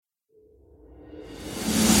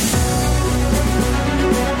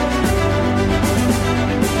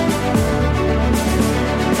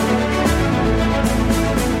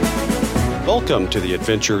Welcome to the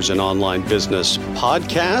Adventures in Online Business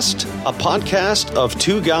podcast, a podcast of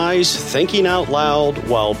two guys thinking out loud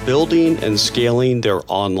while building and scaling their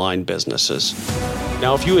online businesses.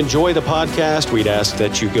 Now, if you enjoy the podcast, we'd ask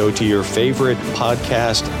that you go to your favorite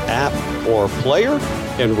podcast app or player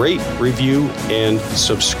and rate, review, and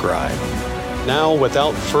subscribe. Now,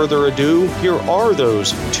 without further ado, here are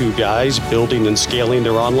those two guys building and scaling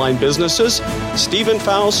their online businesses, Stephen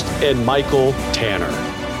Faust and Michael Tanner.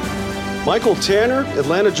 Michael Tanner,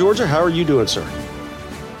 Atlanta, Georgia, how are you doing, sir?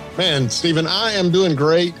 Man, Stephen, I am doing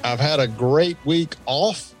great. I've had a great week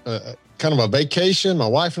off, kind of a vacation. My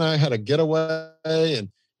wife and I had a getaway, and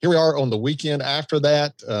here we are on the weekend after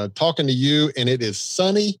that, talking to you, and it is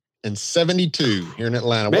sunny and 72 here in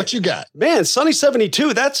Atlanta. Man, what you got? Man, sunny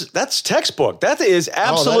 72. That's textbook. That is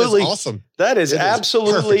absolutely awesome. That is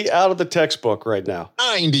absolutely out of the textbook right now.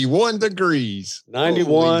 91 degrees. 91.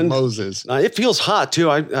 Holy Moses. Now, it feels hot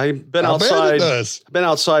too. I've been outside. It does. I've been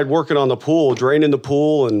outside working on the pool, draining the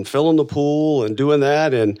pool and filling the pool and doing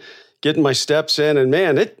that and getting my steps in. And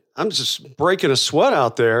man, I'm just breaking a sweat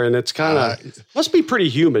out there, and it's kind of must be pretty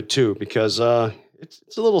humid too because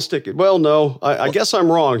it's a little sticky. Well, no, I guess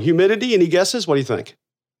I'm wrong. Humidity, any guesses? What do you think?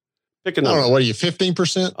 Pick a number. I don't know. What are you,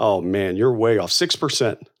 15%? Oh, man, you're way off. 6%.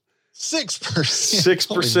 6%?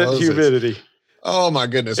 6% humidity. Oh, my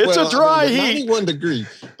goodness. It's a dry heat. 91 degrees.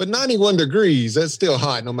 But 91 degrees, that's still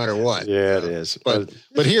hot no matter what. Yeah, it is. But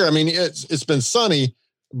here, I mean, it's been sunny,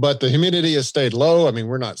 but the humidity has stayed low. I mean,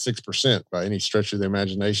 we're not 6% by any stretch of the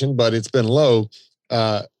imagination, but it's been low.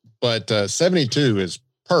 But 72 is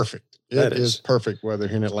perfect. It is perfect weather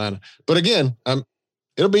here in Atlanta. But again,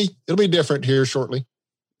 it'll be different here shortly.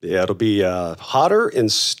 Yeah, it'll be hotter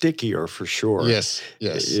and stickier for sure. Yes.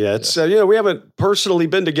 Yeah, it's we haven't personally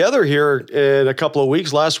been together here in a couple of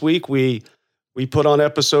weeks. Last week we put on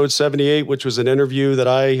episode 78, which was an interview that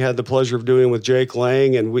I had the pleasure of doing with Jake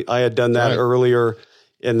Lang, and I had done that earlier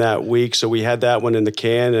in that week. So we had that one in the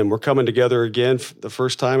can, and we're coming together again for the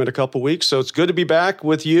first time in a couple of weeks. So it's good to be back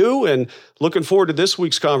with you and looking forward to this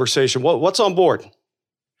week's conversation. What's on board?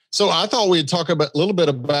 So I thought we'd talk a little bit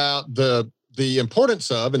about the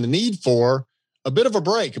importance of and the need for a bit of a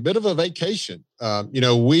break, a bit of a vacation. I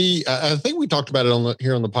think we talked about it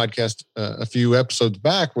here on the podcast a few episodes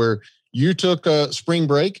back where you took a spring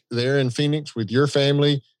break there in Phoenix with your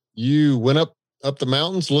family. You went up the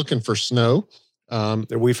mountains looking for snow. And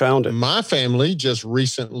we found it. My family just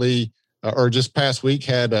recently, or just past week,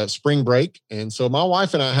 had a spring break. And so my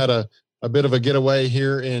wife and I had a bit of a getaway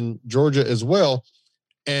here in Georgia as well.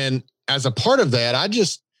 And as a part of that,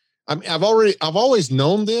 I've always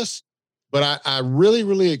known this, but I really,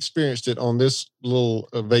 really experienced it on this little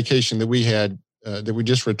vacation that we had, that we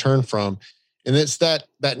just returned from. And it's that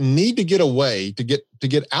need to get away, to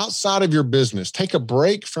get outside of your business, take a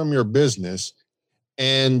break from your business,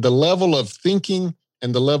 and the level of thinking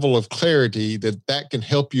and the level of clarity that can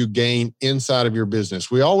help you gain inside of your business.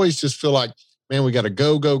 We always just feel like, man, we got to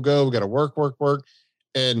go. We got to work.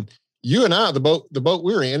 And you and I, the boat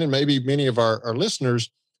we're in, and maybe many of our listeners,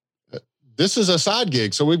 this is a side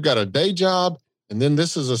gig. So we've got a day job, and then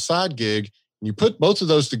this is a side gig. And you put both of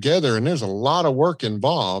those together, and there's a lot of work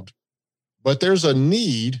involved, but there's a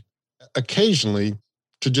need occasionally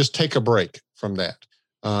to just take a break from that.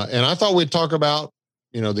 And I thought we'd talk about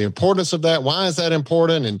the importance of that. Why is that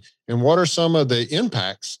important? And what are some of the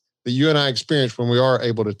impacts that you and I experience when we are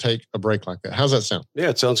able to take a break like that? How's that sound? Yeah,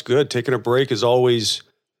 it sounds good. Taking a break is always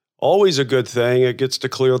a good thing. It gets to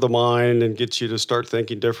clear the mind and gets you to start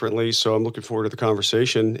thinking differently. So I'm looking forward to the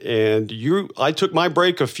conversation. And I took my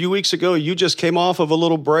break a few weeks ago. You just came off of a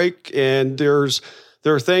little break, and there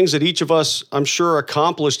are things that each of us, I'm sure,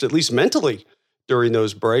 accomplished at least mentally during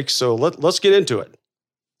those breaks. So let's get into it.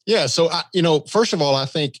 Yeah. So, first of all, I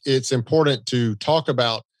think it's important to talk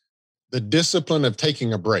about the discipline of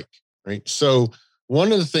taking a break, right? So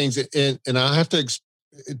one of the things, and I have to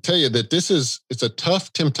tell you that it's a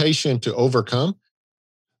tough temptation to overcome,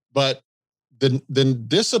 but the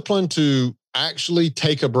discipline to actually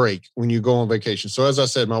take a break when you go on vacation. So as I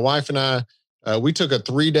said, my wife and I, we took a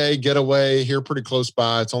 3-day getaway here pretty close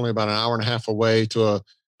by. It's only about an hour and a half away to a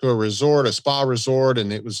resort, a spa resort.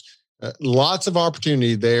 And it was lots of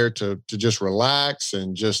opportunity there to just relax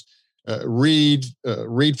and just read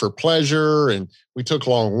for pleasure. And we took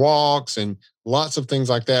long walks and lots of things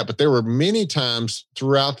like that. But there were many times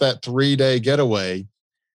throughout that 3-day getaway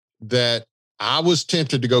that I was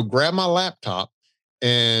tempted to go grab my laptop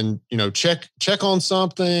and, check on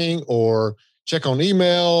something or check on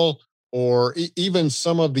email or even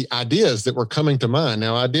some of the ideas that were coming to mind.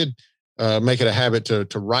 Now, I did make it a habit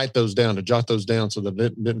to write those down, to jot those down so that I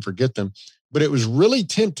didn't forget them. But it was really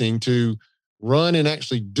tempting to run and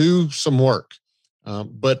actually do some work.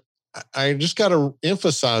 But I just got to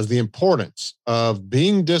emphasize the importance of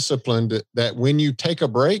being disciplined, that when you take a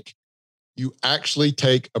break, you actually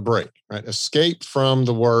take a break, right? Escape from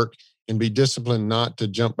the work and be disciplined not to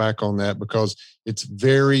jump back on that, because it's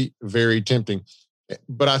very, very tempting.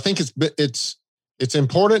 But I think it's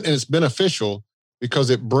important and it's beneficial because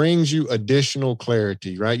it brings you additional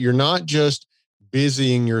clarity, right? You're not just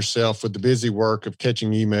busying yourself with the busy work of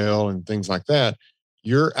catching email and things like that.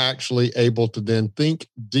 You're actually able to then think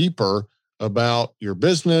deeper about your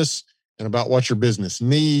business and about what your business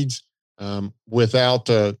needs, without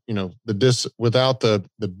without the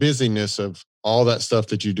busyness of all that stuff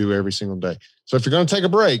that you do every single day. So if you're going to take a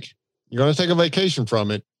break, you're going to take a vacation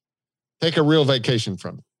from it. Take a real vacation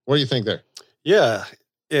from it. What do you think there? Yeah,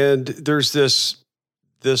 and there's this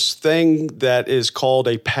thing that is called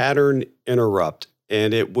a pattern interrupt,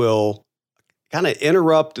 and it will kind of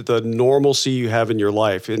interrupt the normalcy you have in your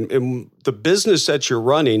life. And the business that you're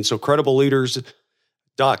running, so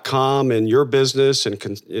credibleleaders.com and your business,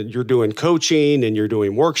 and you're doing coaching and you're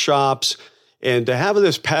doing workshops, and to have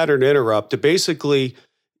this pattern interrupt to basically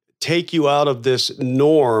take you out of this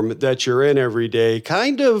norm that you're in every day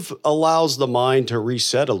kind of allows the mind to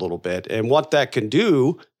reset a little bit. And what that can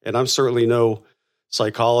do, and I'm certainly no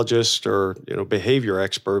psychologist or behavior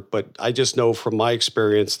expert, but I just know from my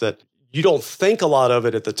experience that you don't think a lot of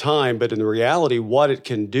it at the time, but in reality, what it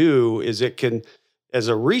can do is it can, as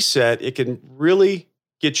a reset, it can really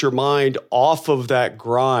get your mind off of that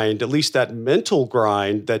grind, at least that mental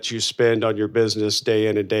grind that you spend on your business day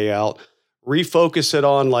in and day out. Refocus it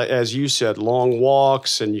on, like as you said, long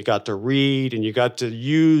walks, and you got to read, and you got to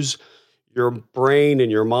use your brain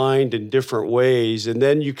and your mind in different ways. And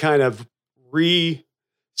then you kind of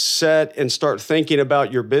reset and start thinking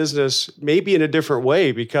about your business maybe in a different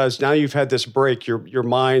way, because now you've had this break. Your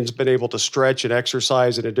mind's been able to stretch and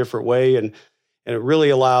exercise in a different way. And it really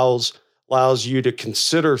allows you to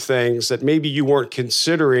consider things that maybe you weren't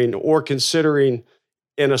considering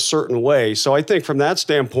in a certain way. So I think from that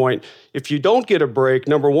standpoint, if you don't get a break,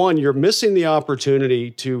 number one, you're missing the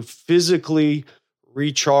opportunity to physically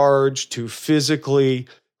recharge, to physically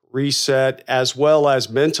reset, as well as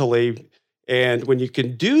mentally. And when you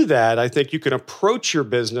can do that, I think you can approach your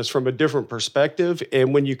business from a different perspective.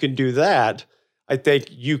 And when you can do that, I think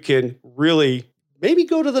you can really maybe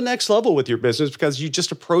go to the next level with your business, because you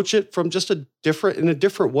just approach it from just in a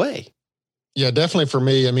different way. Yeah, definitely for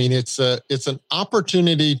me. I mean, it's an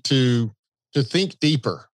opportunity to think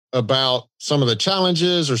deeper about some of the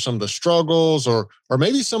challenges or some of the struggles or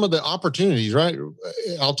maybe some of the opportunities, right?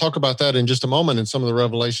 I'll talk about that in just a moment and some of the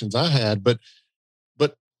revelations I had, but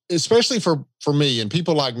especially for me and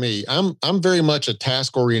people like me, I'm very much a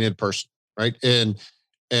task-oriented person, right? And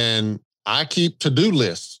I keep to-do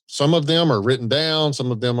lists. Some of them are written down,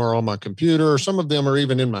 some of them are on my computer, some of them are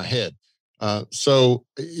even in my head. So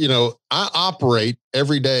I operate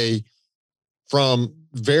every day from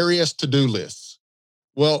various to-do lists.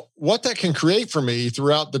 Well, what that can create for me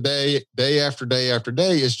throughout the day after day after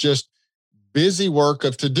day, is just busy work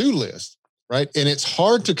of to-do lists, right? And it's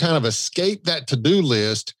hard to kind of escape that to-do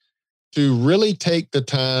list to really take the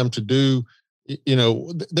time to do,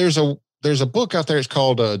 there's a book out there. It's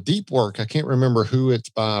called Deep Work. I can't remember who it's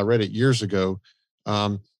by. I read it years ago.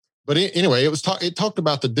 But anyway, it talked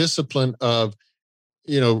about the discipline of,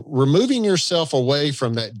 removing yourself away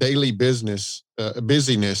from that daily busyness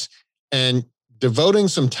and devoting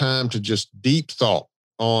some time to just deep thought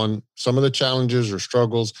on some of the challenges or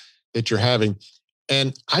struggles that you're having.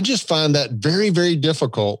 And I just find that very, very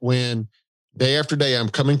difficult when day after day I'm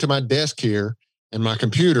coming to my desk here and my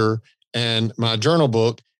computer and my journal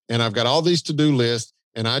book, and I've got all these to-do lists,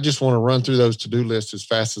 and I just want to run through those to-do lists as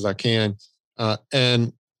fast as I can.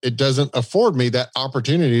 And it doesn't afford me that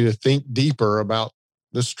opportunity to think deeper about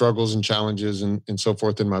the struggles and challenges and so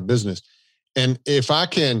forth in my business. And if I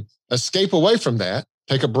can escape away from that,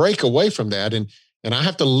 take a break away from that, and I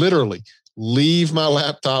have to literally leave my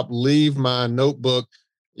laptop, leave my notebook,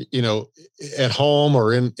 at home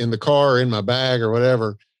or in the car or in my bag or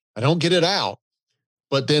whatever, I don't get it out.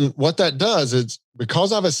 But then what that does is,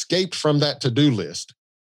 because I've escaped from that to-do list,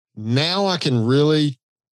 now I can really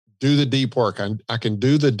do the deep work. I can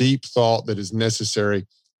do the deep thought that is necessary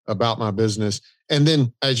about my business. And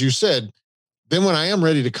then, as you said, then when I am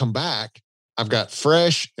ready to come back, I've got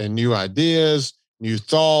fresh and new ideas, new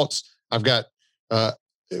thoughts. I've got,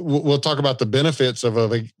 we'll talk about the benefits of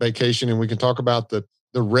a vacation, and we can talk about the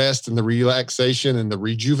rest and the relaxation and the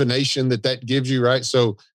rejuvenation that gives you, right?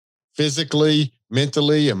 So physically,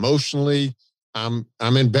 mentally, emotionally, I'm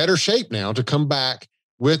in better shape now to come back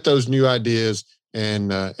with those new ideas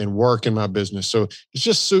and work in my business. So it's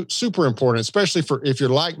just super important, especially for if you're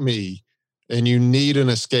like me and you need an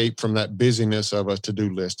escape from that busyness of a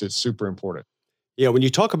to-do list. It's super important. Yeah, when you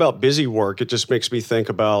talk about busy work, it just makes me think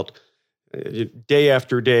about day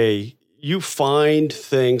after day, you find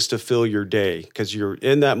things to fill your day because you're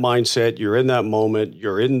in that mindset, you're in that moment,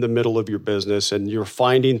 you're in the middle of your business, and you're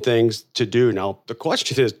finding things to do. Now, the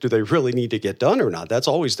question is, do they really need to get done or not? That's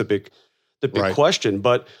always the big Right. question.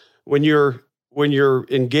 But when you're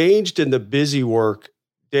engaged in the busy work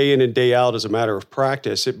day in and day out as a matter of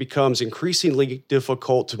practice, it becomes increasingly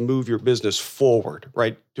difficult to move your business forward,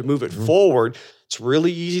 right? To move it forward, it's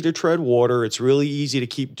really easy to tread water. It's really easy to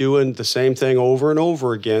keep doing the same thing over and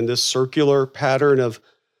over again, this circular pattern of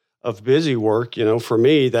busy work. For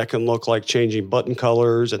me, that can look like changing button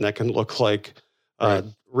colors, and that can look like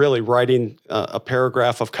really writing a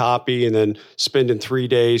paragraph of copy and then spending 3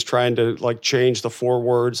 days trying to change the 4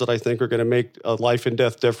 words that I think are going to make a life and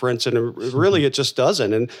death difference. And it just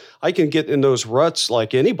doesn't. And I can get in those ruts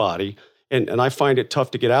like anybody, and I find it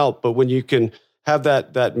tough to get out. But when you can have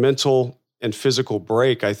that mental and physical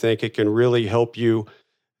break, I think it can really help you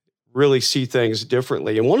really see things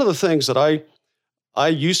differently. And one of the things that I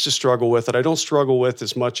used to struggle with that I don't struggle with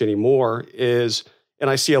as much anymore is, and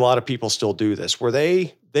I see a lot of people still do this, where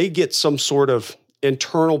they get some sort of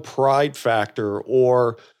internal pride factor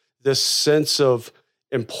or this sense of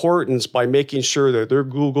importance by making sure that their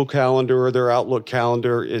Google Calendar or their Outlook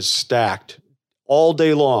calendar is stacked all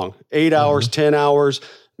day long, 8 hours, 10 hours,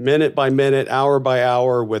 minute by minute, hour by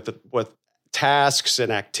hour with tasks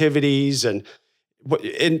and activities. And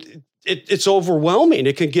it's overwhelming.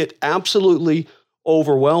 It can get absolutely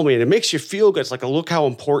overwhelming. It makes you feel good. It's like, look how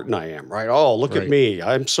important I am, right? Oh, look at me.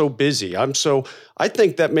 I'm so busy. I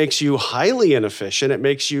think that makes you highly inefficient. It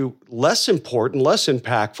makes you less important, less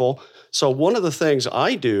impactful. So one of the things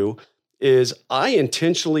I do is I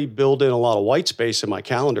intentionally build in a lot of white space in my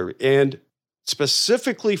calendar, and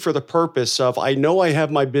specifically for the purpose of, I know I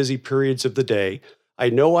have my busy periods of the day. I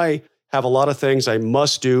know I have a lot of things I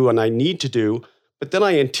must do and I need to do, but then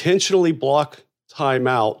I intentionally block time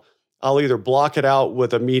out. I'll either block it out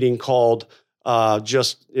with a meeting called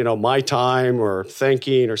just my time or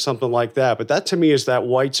thinking or something like that. But that to me is that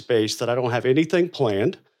white space that I don't have anything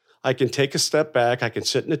planned. I can take a step back. I can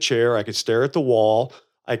sit in a chair. I can stare at the wall.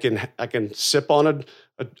 I can sip on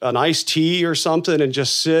an iced tea or something and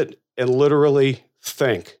just sit and literally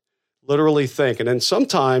think. And then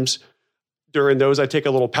sometimes during those, I take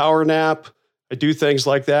a little power nap. I do things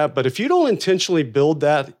like that. But if you don't intentionally build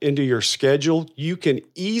that into your schedule, you can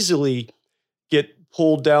easily get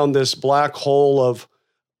pulled down this black hole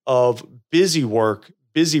of busy work,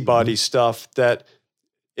 busybody stuff that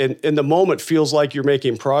in the moment feels like you're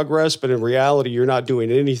making progress, but in reality, you're not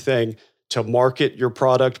doing anything to market your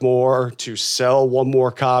product more, to sell one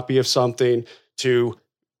more copy of something, to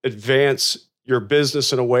advance your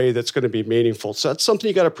business in a way that's going to be meaningful. So that's something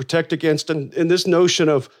you got to protect against. And this notion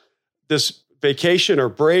of this vacation or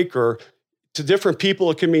break, or to different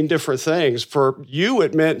people, it can mean different things. For you,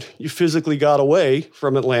 it meant you physically got away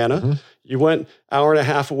from Atlanta. You went hour and a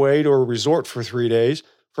half away to a resort for 3 days.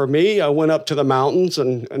 For me, I went up to the mountains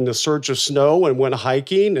and the surge of snow and went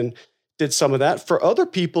hiking and did some of that. For other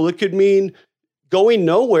people, it could mean going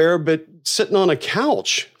nowhere, but sitting on a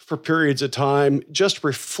couch for periods of time, just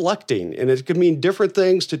reflecting. And it could mean different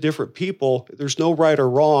things to different people. There's no right or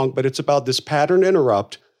wrong, but it's about this pattern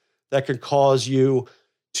interrupt that can cause you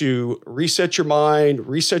to reset your mind,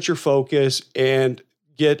 reset your focus, and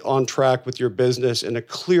get on track with your business in a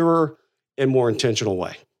clearer and more intentional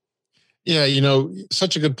way. Yeah,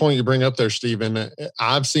 such a good point you bring up there, Stephen.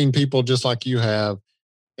 I've seen people just like you have,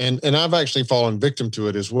 and I've actually fallen victim to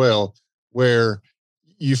it as well, where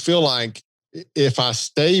you feel like if I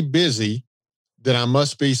stay busy, then I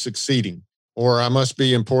must be succeeding, or I must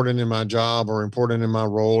be important in my job or important in my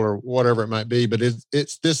role or whatever it might be. But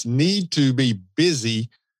it's this need to be busy,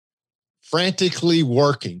 frantically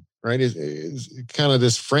working, right? It's kind of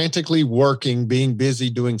this frantically working, being busy,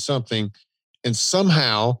 doing something. And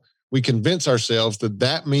somehow we convince ourselves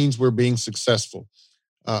that means we're being successful.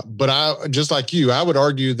 But I, just like you, I would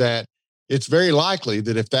argue that it's very likely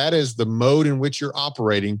that if that is the mode in which you're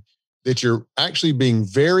operating, that you're actually being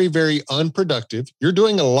very, very unproductive. You're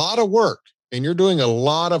doing a lot of work and you're doing a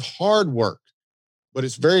lot of hard work, but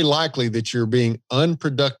it's very likely that you're being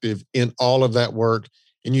unproductive in all of that work,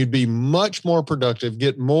 and you'd be much more productive,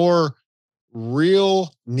 get more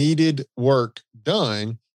real needed work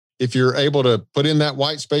done if you're able to put in that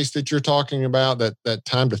white space that you're talking about, that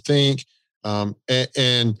time to think.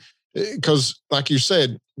 And because like you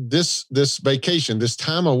said, this vacation, this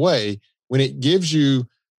time away, when it gives you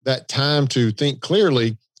that time to think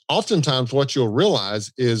clearly, oftentimes what you'll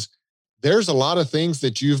realize is there's a lot of things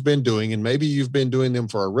that you've been doing, and maybe you've been doing them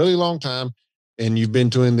for a really long time, and you've been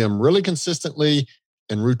doing them really consistently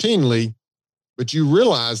and routinely, but you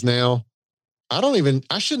realize now,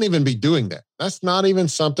 I shouldn't even be doing that. That's not even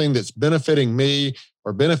something that's benefiting me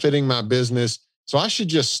or benefiting my business. So I should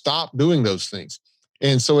just stop doing those things.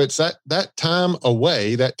 And so it's that time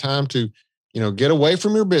away, that time to, get away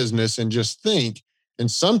from your business and just think. And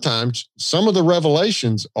sometimes some of the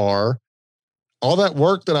revelations are all that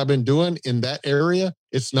work that I've been doing in that area,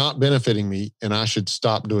 it's not benefiting me, and I should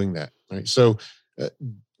stop doing that. Right. So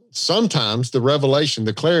sometimes the revelation,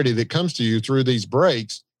 the clarity that comes to you through these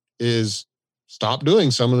breaks is stop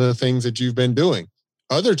doing some of the things that you've been doing.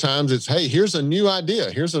 Other times it's, hey, here's a new idea.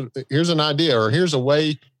 Here's an idea, or here's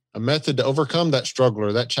a method to overcome that struggle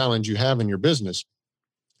or that challenge you have in your business.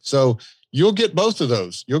 So you'll get both of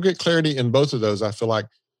those. You'll get clarity in both of those, I feel like,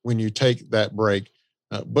 when you take that break.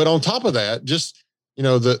 But on top of that, just,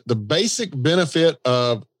 the basic benefit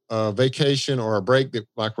of a vacation or a break that,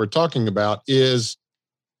 like we're talking about, is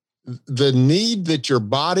the need that your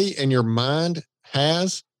body and your mind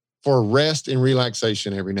has for rest and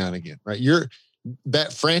relaxation every now and again, right?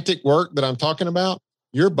 That frantic work that I'm talking about,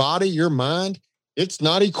 your body, your mind, it's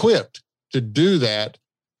not equipped to do that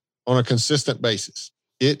on a consistent basis.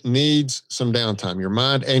 It needs some downtime. Your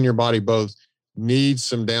mind and your body both need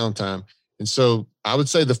some downtime. And so I would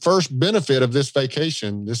say the first benefit of this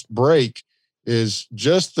vacation, this break, is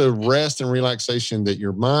just the rest and relaxation that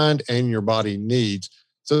your mind and your body needs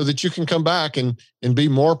so that you can come back and be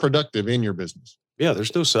more productive in your business. Yeah,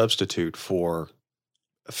 there's no substitute for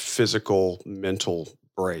a physical, mental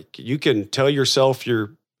break. You can tell yourself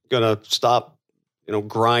you're going to stop,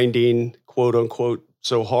 grinding, quote unquote,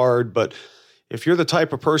 so hard. But if you're the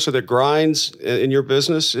type of person that grinds in your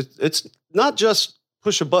business, it's not just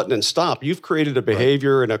push a button and stop. You've created a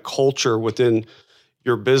behavior and a culture within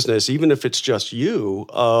your business, even if it's just you,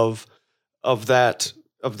 of that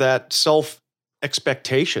self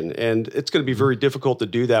expectation. And it's going to be very difficult to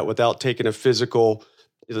do that without taking a physical,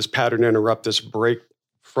 this pattern interrupt, this break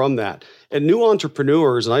from that. And new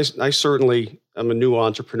entrepreneurs, and I certainly am a new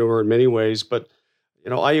entrepreneur in many ways, but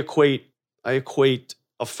I equate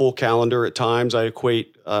a full calendar at times. I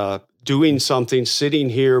equate doing something, sitting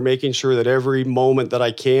here, making sure that every moment that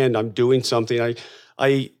I can, I'm doing something.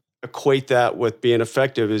 I equate that with being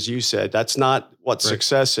effective, as you said. That's not what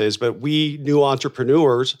success is, but we new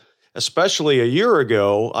entrepreneurs, especially a year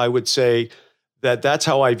ago, I would say that that's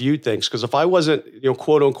how I viewed things. Because if I wasn't,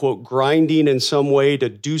 quote unquote, grinding in some way to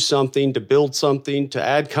do something, to build something, to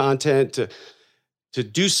add content, to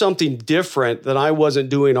do something different, then I wasn't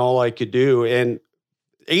doing all I could do. And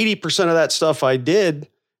 80% of that stuff I didn't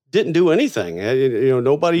do anything.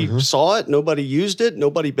 Nobody saw it, nobody used it,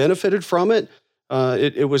 nobody benefited from it.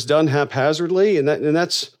 It was done haphazardly, and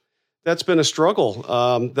that's been a struggle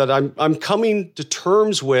that I'm coming to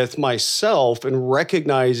terms with myself and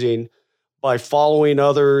recognizing by following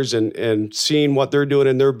others and seeing what they're doing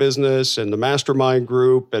in their business and the mastermind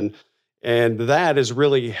group, and that is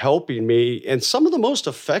really helping me. And some of the most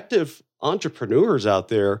effective entrepreneurs out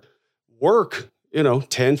there work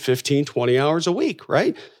 10, 15, 20 hours a week,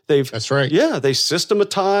 right? That's right. Yeah, they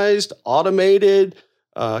systematized, automated,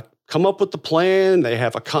 come up with the plan. They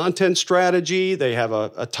have a content strategy. They have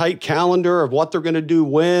a tight calendar of what they're going to do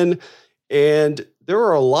when. And there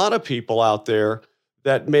are a lot of people out there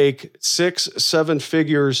that make 6-7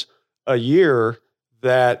 figures a year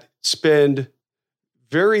that spend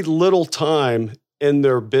very little time in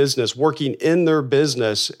their business, working in their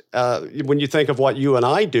business. When you think of what you and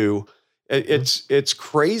I do, it's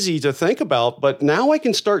crazy to think about, but now I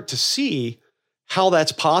can start to see how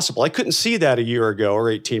that's possible. I couldn't see that a year ago or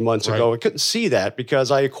 18 months ago. I couldn't see that because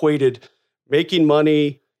I equated making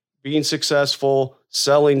money, being successful,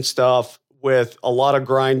 selling stuff with a lot of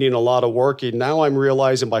grinding, a lot of working. Now I'm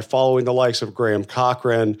realizing by following the likes of Graham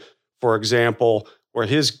Cochran, for example, where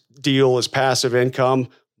his deal is passive income,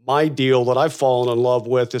 my deal that I've fallen in love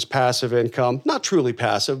with is passive income, not truly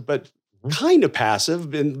passive, but kind of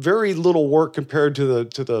passive and very little work compared to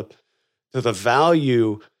the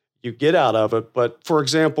value you get out of it. But for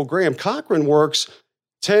example, Graham Cochran works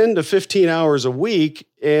 10 to 15 hours a week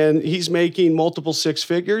and he's making multiple 6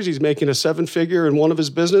 figures. He's making a 7-figure in one of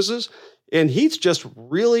his businesses. And he's just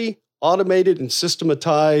really automated and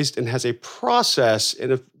systematized and has a process.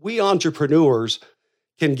 And if we entrepreneurs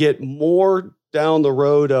can get more down the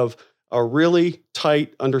road of a really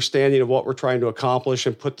tight understanding of what we're trying to accomplish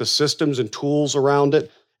and put the systems and tools around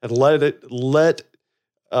it and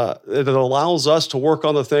it allows us to work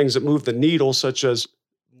on the things that move the needle, such as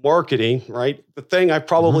marketing, right? The thing I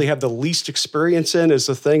probably have the least experience in is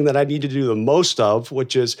the thing that I need to do the most of,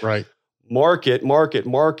 which is Right. market.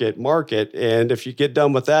 And if you get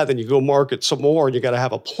done with that, then you go market some more and you got to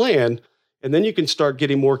have a plan. And then you can start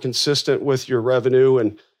getting more consistent with your revenue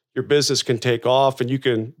and your business can take off and you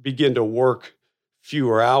can begin to work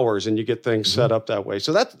fewer hours and you get things set up that way.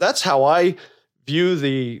 So that's how I view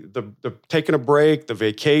the taking a break, the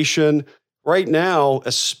vacation. Right now,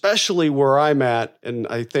 especially where I'm at, and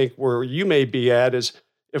I think where you may be at, is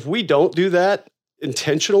if we don't do that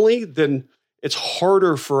intentionally, then it's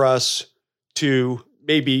harder for us to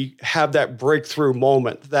maybe have that breakthrough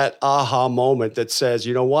moment, that aha moment that says,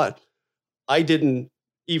 you know what, I didn't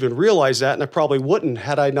even realize that, and I probably wouldn't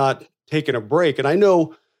had I not taken a break. And I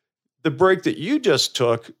know the break that you just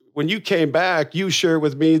took, when you came back, you shared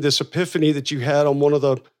with me this epiphany that you had on one of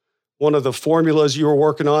the formulas you were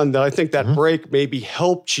working on, that I think that break maybe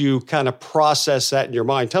helped you kind of process that in your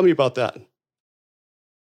mind. Tell me about that.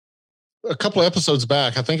 A couple of episodes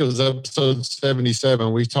back, I think it was episode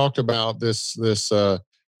 77, we talked about this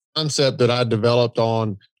concept that I developed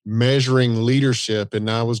on measuring leadership. And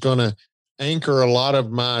I was going to anchor a lot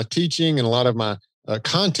of my teaching and a lot of my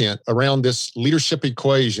content around this leadership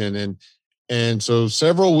equation. And so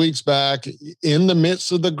several weeks back, in the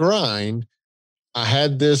midst of the grind, I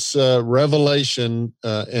had this revelation,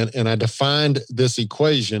 and I defined this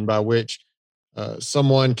equation by which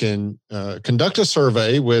someone can conduct a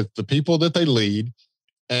survey with the people that they lead,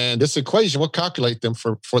 and this equation will calculate them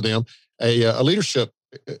for them a leadership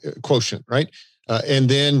quotient, right? And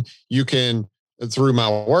then you can, through my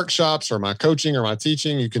workshops or my coaching or my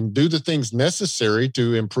teaching, you can do the things necessary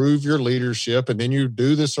to improve your leadership, and then you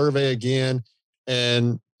do the survey again,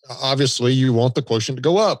 and obviously you want the quotient to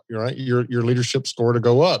go up, right? Your leadership score to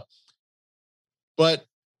go up. But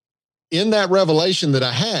in that revelation that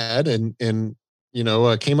I had and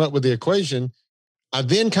I came up with the equation, I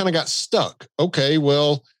then kind of got stuck. Okay,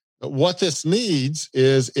 well, what this needs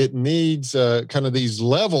is it needs kind of these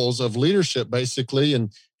levels of leadership, basically.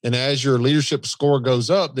 And as your leadership score goes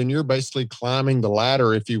up, then you're basically climbing the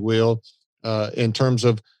ladder, if you will, in terms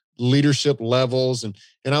of leadership levels. And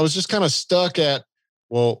I was just kind of stuck at,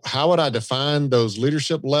 well, how would I define those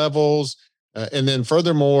leadership levels? And then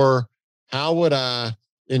furthermore, how would I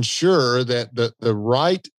ensure that the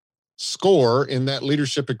right score in that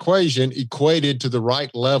leadership equation equated to the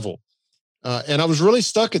right level? And I was really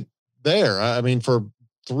stuck there. I mean, for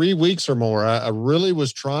 3 weeks or more, I really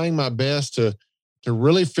was trying my best to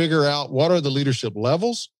really figure out what are the leadership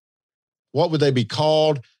levels, what would they be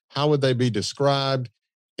called, how would they be described,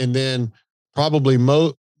 and then probably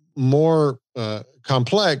more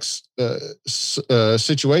complex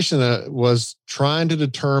situation that was trying to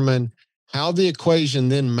determine how the equation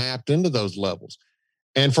then mapped into those levels.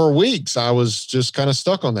 And for weeks, I was just kind of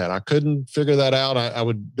stuck on that. I couldn't figure that out. I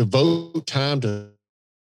would devote time to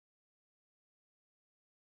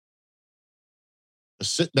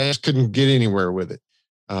sit down, couldn't get anywhere with it.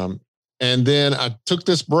 And then I took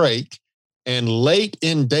this break, and late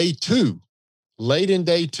in day two,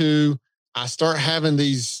 I start having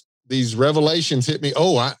these revelations hit me.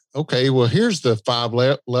 Oh, okay, well, here's the 5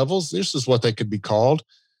 levels. This is what they could be called.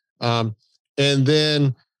 And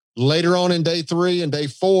then later on in day 3 and day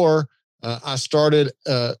 4, I started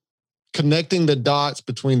connecting the dots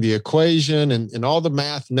between the equation and all the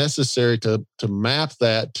math necessary to map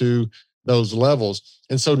that to those levels.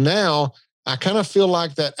 And so now I kind of feel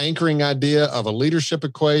like that anchoring idea of a leadership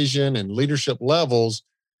equation and leadership levels,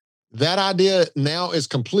 that idea now is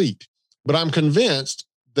complete. But I'm convinced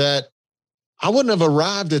that I wouldn't have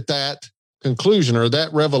arrived at that conclusion or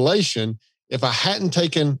that revelation if I hadn't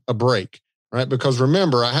taken a break, right? Because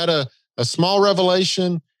remember, I had a small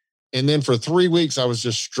revelation, and then for 3 weeks, I was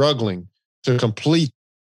just struggling to complete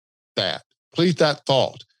that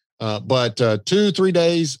thought. But 2-3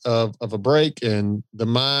 days of a break, and the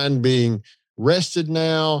mind being rested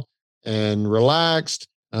now and relaxed,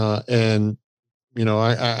 and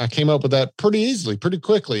I came up with that pretty easily, pretty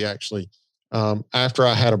quickly, actually, after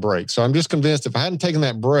I had a break. So I'm just convinced if I hadn't taken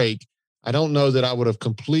that break, I don't know that I would have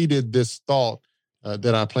completed this thought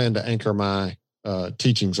that I plan to anchor my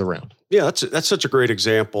teachings around. Yeah, that's such a great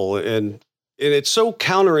example. And it's so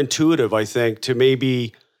counterintuitive, I think, to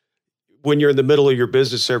maybe when you're in the middle of your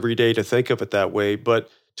business every day to think of it that way.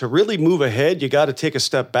 But to really move ahead, you got to take a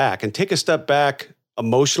step back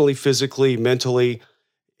emotionally, physically, mentally,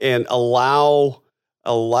 and allow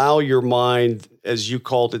your mind, as you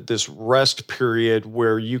called it, this rest period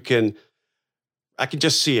where I can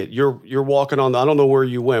just see it. You're walking on I don't know where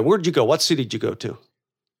you went. Where did you go? What city did you go to?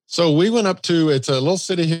 So we went up to, it's a little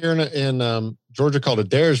city here in Georgia called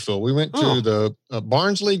Adairsville. We went to the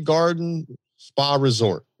Barnsley Garden Spa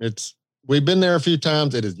Resort. We've been there a few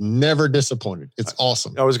times. It has never disappointed. It's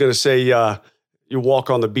awesome. I was going to say you walk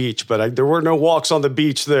on the beach, but there were no walks on the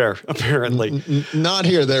beach there, apparently. Not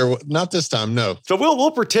here. Not this time. No. So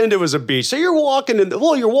we'll pretend it was a beach. So you're walking in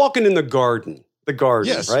the garden. The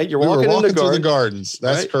garden, yes, right? You're walking in the garden. Through the gardens.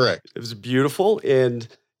 That's right? Correct. It was beautiful. And,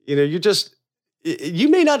 you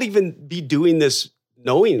may not even be doing this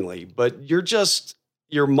knowingly, but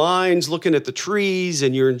your mind's looking at the trees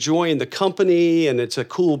and you're enjoying the company and it's a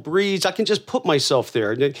cool breeze. I can just put myself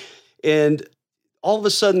there. And all of a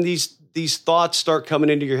sudden these thoughts start coming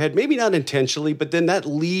into your head, maybe not intentionally, but then that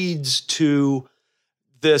leads to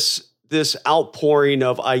this outpouring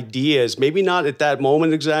of ideas, maybe not at that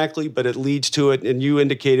moment exactly, but it leads to it. And you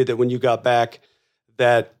indicated that when you got back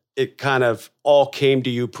that it kind of all came to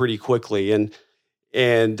you pretty quickly. And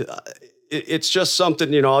it's just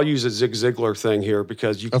something, I'll use a Zig Ziglar thing here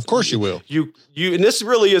because of course you will. And this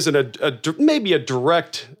really isn't maybe a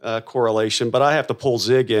direct correlation, but I have to pull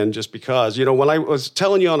Zig in just because, when I was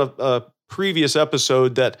telling you on a previous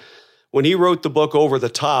episode that when he wrote the book Over the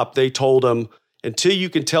Top, they told him, until you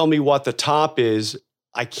can tell me what the top is,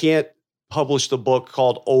 I can't publish the book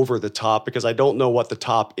called Over the Top because I don't know what the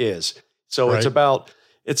top is. So right.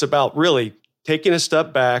 It's about really taking a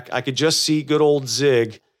step back. I could just see good old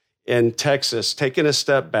Zig in Texas taking a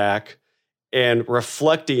step back and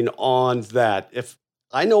reflecting on that. If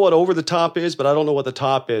I know what Over the Top is, but I don't know what the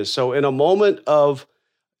top is. So in a moment of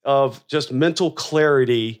just mental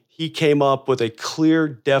clarity, he came up with a clear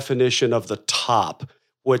definition of the top,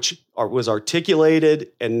 which was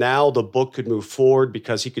articulated, and now the book could move forward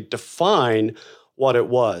because he could define what it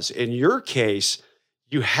was. In your case,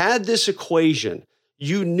 you had this equation.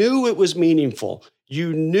 You knew it was meaningful.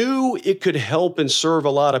 You knew it could help and serve a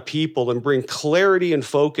lot of people and bring clarity and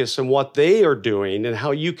focus on what they are doing and how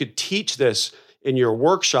you could teach this in your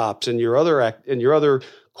workshops and your other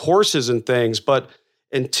courses and things. But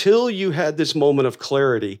until you had this moment of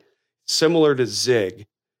clarity, similar to Zig,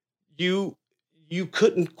 you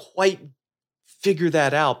couldn't quite figure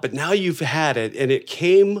that out. But now you've had it, and it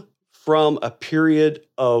came from a period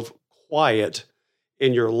of quiet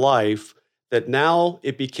in your life that now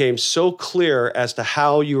it became so clear as to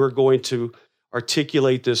how you were going to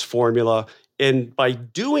articulate this formula. And by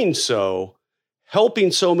doing so,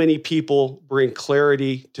 helping so many people bring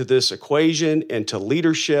clarity to this equation and to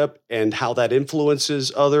leadership and how that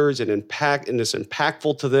influences others and is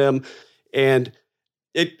impactful to them. And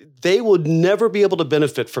they would never be able to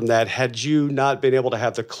benefit from that had you not been able to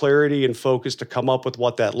have the clarity and focus to come up with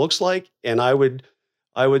what that looks like. And I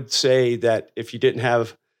would say that if you didn't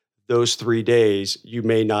have those 3 days, you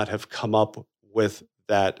may not have come up with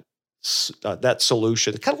that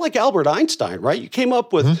solution. Kind of like Albert Einstein, right? You came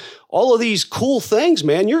up with all of these cool things,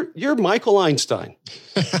 man. You're Michael Einstein.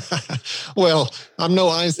 Well, I'm no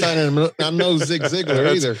Einstein and I'm no Zig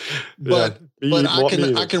Ziglar either. But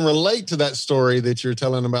I can relate to that story that you're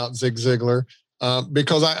telling about Zig Ziglar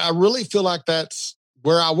because I really feel like that's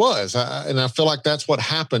where I was. And I feel like that's what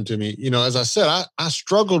happened to me. As I said, I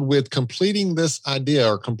struggled with completing this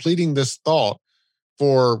idea or completing this thought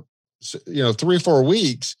for, 3 or 4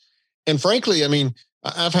 weeks. And frankly,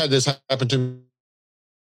 I've had this happen to me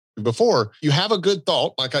before. You have a good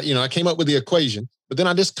thought, like I came up with the equation, but then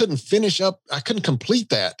I just couldn't finish up. I couldn't complete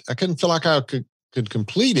that. I couldn't feel like I could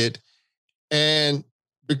complete it. And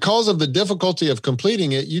because of the difficulty of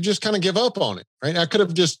completing it, you just kind of give up on it, right? I could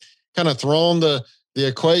have just kind of thrown the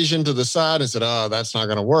equation to the side and said, "Oh, that's not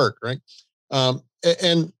going to work," right?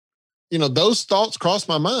 And those thoughts crossed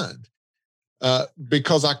my mind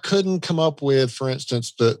because I couldn't come up with, for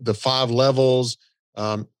instance, the 5 levels,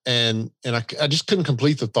 and I just couldn't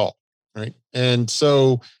complete the thought, right? And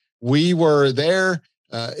so we were there.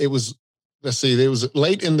 It was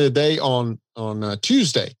late in the day on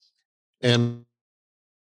Tuesday, and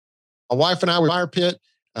my wife and I were in the fire pit.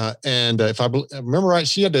 And if I remember right,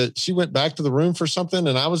 she went back to the room for something,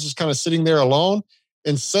 and I was just kind of sitting there alone.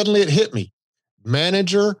 And suddenly it hit me: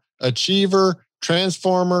 manager, achiever,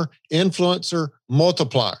 transformer, influencer,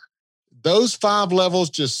 multiplier. Those 5 levels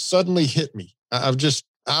just suddenly hit me. I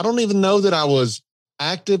don't even know that I was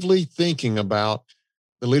actively thinking about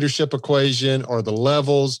the leadership equation or the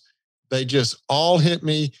levels. They just all hit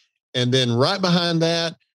me. And then right behind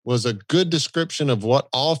that was a good description of what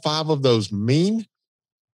all 5 of those mean.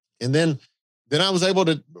 And then I was able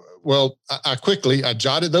to, I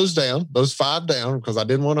jotted those 5 down because I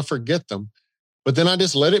didn't want to forget them. But then I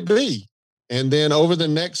just let it be. And then over the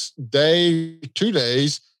next day, 2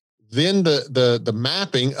 days, then the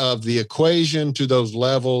mapping of the equation to those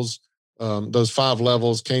levels, those 5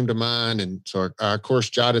 levels came to mind. And so I of course,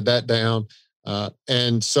 jotted that down.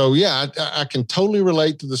 And so, yeah, I can totally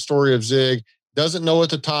relate to the story of Zig. Doesn't know what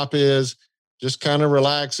the top is, just kind of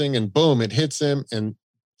relaxing, and boom, it hits him. And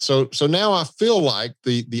so now I feel like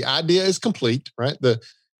the idea is complete, right?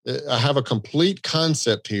 I have a complete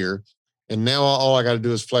concept here, and now all I got to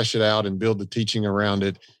do is flesh it out and build the teaching around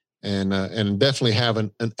it, and definitely have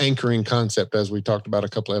an anchoring concept, as we talked about a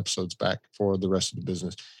couple of episodes back, for the rest of the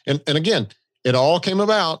business. And again, it all came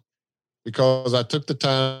about because I took the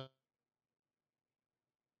time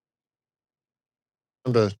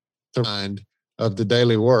to mind of the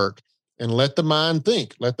daily work and let the mind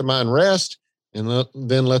think, let the mind rest, and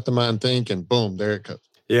then let the mind think, and boom, there it goes.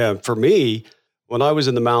 Yeah, for me, when I was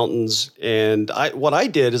in the mountains, and what I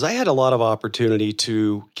did is I had a lot of opportunity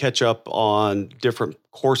to catch up on different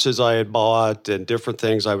courses I had bought and different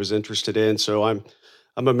things I was interested in. So I'm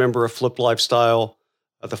a member of Flip Lifestyle,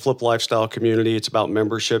 the Flip Lifestyle community. It's about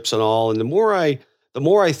memberships and all. And the more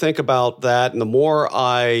I think about that, and the more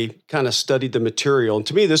I kind of studied the material, and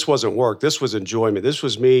to me, this wasn't work. This was enjoyment. This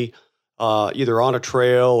was me either on a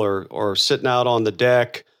trail or sitting out on the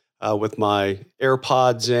deck with my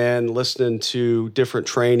AirPods in, listening to different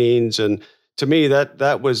trainings. And to me,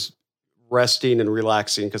 that was resting and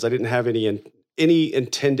relaxing, because I didn't have any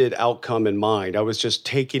intended outcome in mind. I was just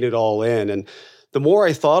taking it all in. And the more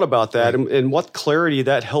I thought about that, and what clarity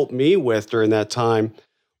that helped me with during that time,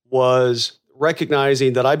 was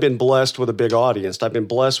recognizing that I've been blessed with a big audience. I've been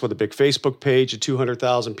blessed with a big Facebook page of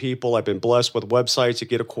 200,000 people. I've been blessed with websites that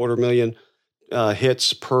get 250,000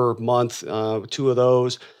 hits per month, 2 of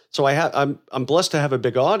those. So I'm blessed to have a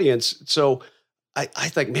big audience. So I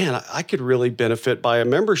think, man, I could really benefit by a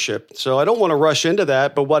membership. So I don't want to rush into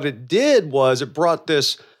that. But what it did was it brought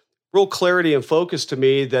this real clarity and focus to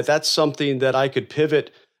me that that's something that I could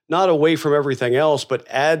pivot, not away from everything else, but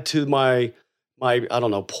add to my I don't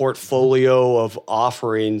know, portfolio of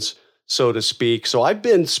offerings, so to speak. So I've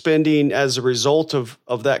been spending, as a result of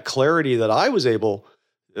that clarity that I was able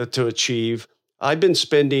to achieve, I've been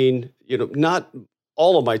spending, not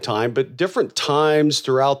all of my time, but different times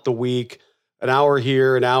throughout the week, an hour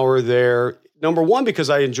here, an hour there. Number one, because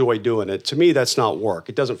I enjoy doing it. To me, that's not work.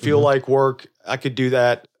 It doesn't feel like work. I could do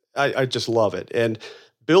that. I just love it. And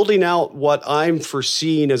building out what I'm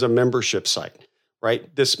foreseeing as a membership site.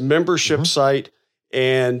 Right? This membership site,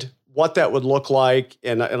 and what that would look like.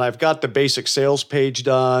 And I've got the basic sales page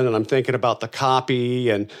done, and I'm thinking about the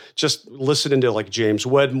copy, and just listening to like James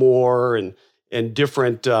Wedmore and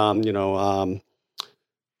different, oh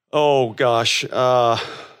gosh, I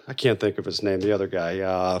can't think of his name. The other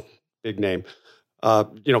guy, big name,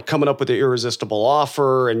 coming up with the irresistible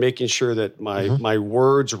offer and making sure that my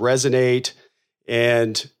words resonate.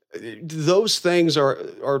 And those things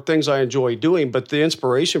are things I enjoy doing, but the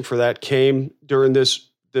inspiration for that came during this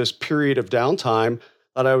period of downtime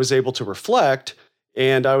that I was able to reflect,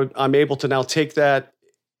 and I'm able to now take that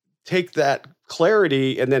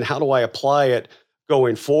clarity, and then how do I apply it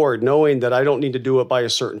going forward, knowing that I don't need to do it by a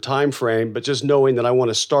certain time frame, but just knowing that I want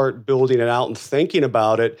to start building it out and thinking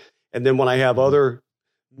about it, and then when I have other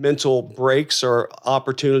mental breaks or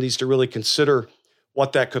opportunities to really consider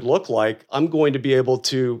what that could look like, I'm going to be able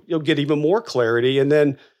to get even more clarity, and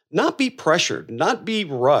then not be pressured, not be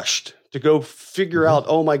rushed to go figure out,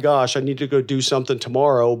 oh my gosh, I need to go do something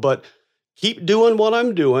tomorrow, but keep doing what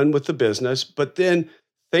I'm doing with the business, but then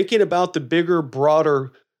thinking about the bigger,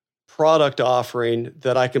 broader product offering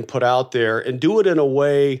that I can put out there, and do it in a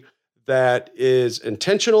way that is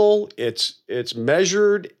intentional, it's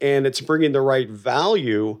measured, and it's bringing the right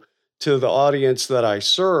value to the audience that I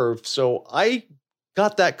serve. So I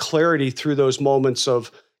got that clarity through those moments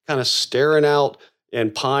of kind of staring out in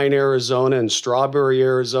Pine, Arizona and Strawberry,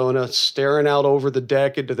 Arizona, staring out over the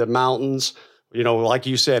deck into the mountains, like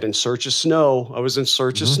you said, in search of snow. I was in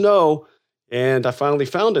search of snow, and I finally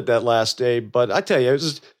found it that last day. But I tell you,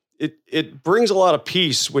 it brings a lot of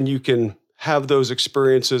peace when you can have those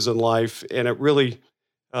experiences in life. And it really,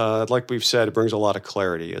 like we've said, it brings a lot of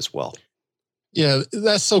clarity as well. Yeah,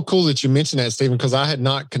 that's so cool that you mentioned that, Stephen, because I had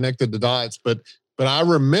not connected the dots, but I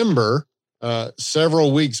remember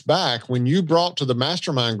several weeks back when you brought to the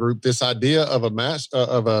mastermind group this idea of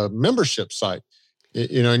a membership site,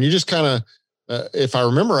 and you just kind of, if I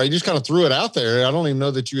remember right, you just kind of threw it out there. I don't even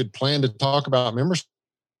know that you had planned to talk about membership,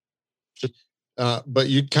 but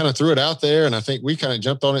you kind of threw it out there, and I think we kind of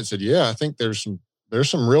jumped on it and said, yeah, I think there's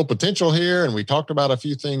some real potential here, and we talked about a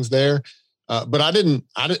few things there, but I didn't,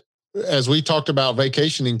 as we talked about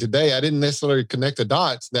vacationing today, I didn't necessarily connect the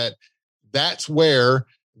dots that's where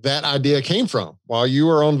that idea came from. While you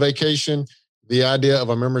were on vacation, the idea of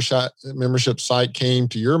a membership site came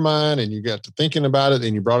to your mind, and you got to thinking about it,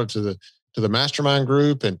 and you brought it to the mastermind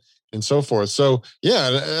group and so forth. So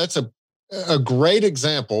yeah, that's a great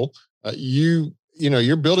example.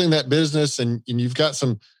 You're building that business, and you've got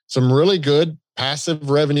some really good passive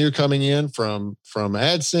revenue coming in from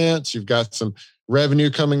AdSense. You've got some revenue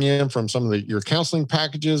coming in from some of your counseling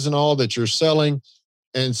packages and all that you're selling.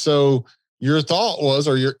 And so your thought was,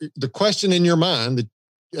 or the question in your mind, that,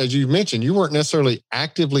 as you mentioned, you weren't necessarily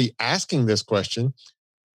actively asking this question,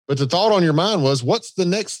 but the thought on your mind was, what's the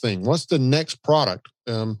next thing? What's the next product?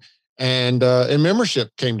 And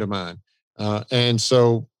membership came to mind. And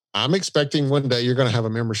so I'm expecting one day you're going to have a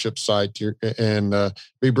membership site and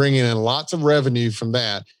be bringing in lots of revenue from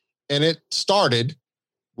that. And it started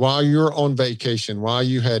while you're on vacation, while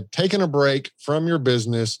you had taken a break from your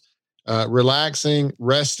business, relaxing,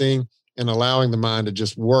 resting, and allowing the mind to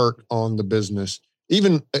just work on the business.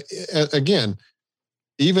 Even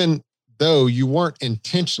though you weren't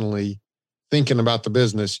intentionally thinking about the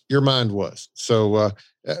business, your mind was. So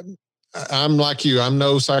I'm like you. I'm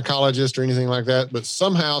no psychologist or anything like that, but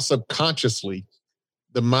somehow subconsciously,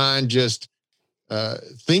 the mind just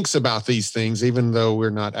thinks about these things, even though we're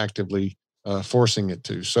not actively forcing it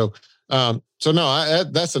to. So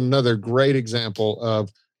that's another great example of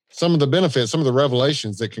some of the benefits, some of the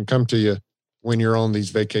revelations that can come to you when you're on these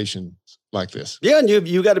vacations like this. Yeah, and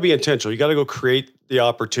you got to be intentional. You got to go create the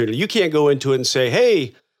opportunity. You can't go into it and say,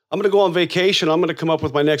 hey, I'm going to go on vacation. I'm going to come up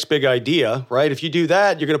with my next big idea, right? If you do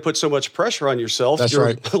that, you're going to put so much pressure on yourself. That's you're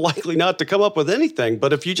right. likely not to come up with anything.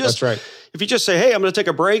 But if you just, that's right. If you just say, hey, I'm going to take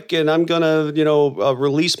a break and I'm going to,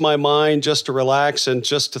 release my mind just to relax and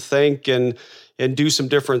just to think and do some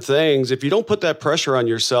different things. If you don't put that pressure on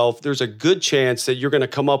yourself, there's a good chance that you're going to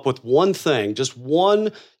come up with one thing, just one.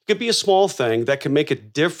 It could be a small thing that can make a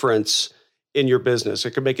difference in your business.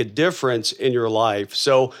 It can make a difference in your life.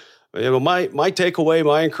 So, my takeaway,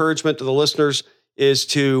 my encouragement to the listeners is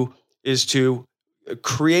to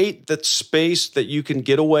create that space that you can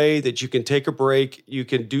get away, that you can take a break, you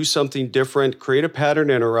can do something different, create a pattern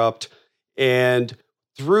interrupt, and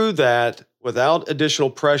through that, without additional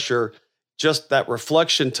pressure, just that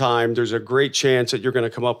reflection time, there's a great chance that you're going to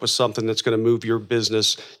come up with something that's going to move your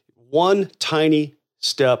business one tiny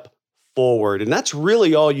step forward. And that's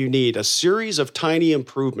really all you need, a series of tiny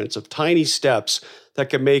improvements, of tiny steps that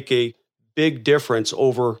can make a big difference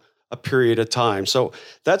over a period of time. So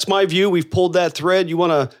that's my view. We've pulled that thread. You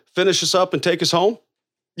want to finish us up and take us home?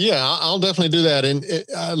 Yeah, I'll definitely do that. And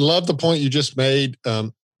I love the point you just made.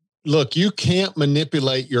 Look, you can't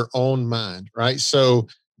manipulate your own mind, right? So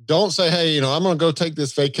don't say, hey, I'm going to go take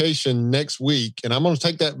this vacation next week, and I'm going to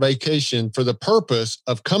take that vacation for the purpose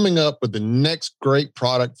of coming up with the next great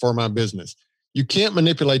product for my business. You can't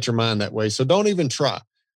manipulate your mind that way. So don't even try,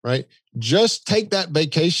 right? Just take that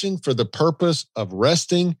vacation for the purpose of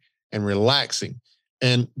resting and relaxing,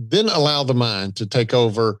 and then allow the mind to take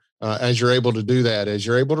over as you're able to do that. As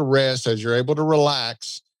you're able to rest, as you're able to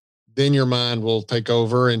relax, then your mind will take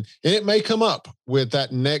over, and it may come up with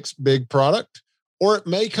that next big product, or it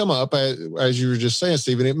may come up, as you were just saying,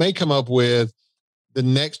 Stephen, it may come up with the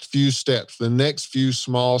next few steps, the next few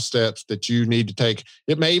small steps that you need to take.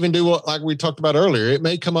 It may even do what, like we talked about earlier, it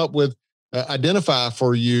may come up with, identify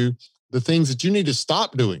for you the things that you need to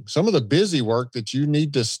stop doing, some of the busy work that you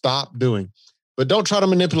need to stop doing. But don't try to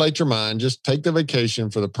manipulate your mind. Just take the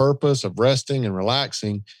vacation for the purpose of resting and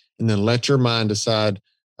relaxing, and then let your mind decide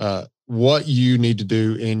what you need to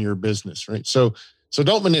do in your business, right? So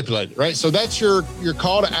don't manipulate it, right? So that's your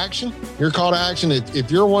call to action. Your call to action, if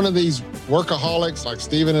you're one of these workaholics like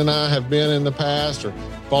Stephen and I have been in the past, or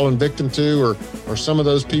fallen victim to, or some of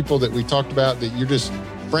those people that we talked about, that you're just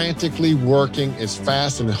frantically working as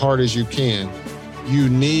fast and hard as you can, you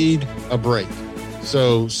need a break.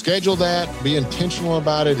 So schedule that, be intentional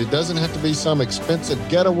about it. It doesn't have to be some expensive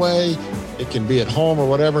getaway. It can be at home or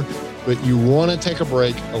whatever, but you want to take a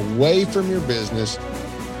break away from your business.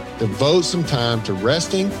 Devote some time to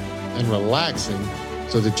resting and relaxing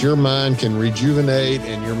so that your mind can rejuvenate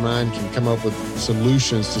and your mind can come up with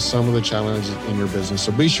solutions to some of the challenges in your business.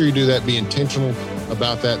 So be sure you do that. Be intentional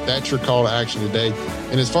about that. That's your call to action today.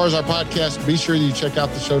 And as far as our podcast, be sure you check out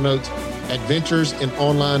the show notes at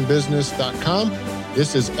venturesinonlinebusiness.com.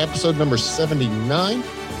 This is episode number 79.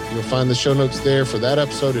 You'll find the show notes there for that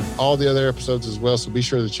episode and all the other episodes as well. So be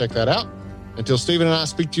sure to check that out. Until Stephen and I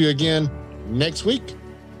speak to you again next week,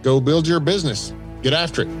 go build your business. Get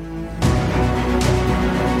after it.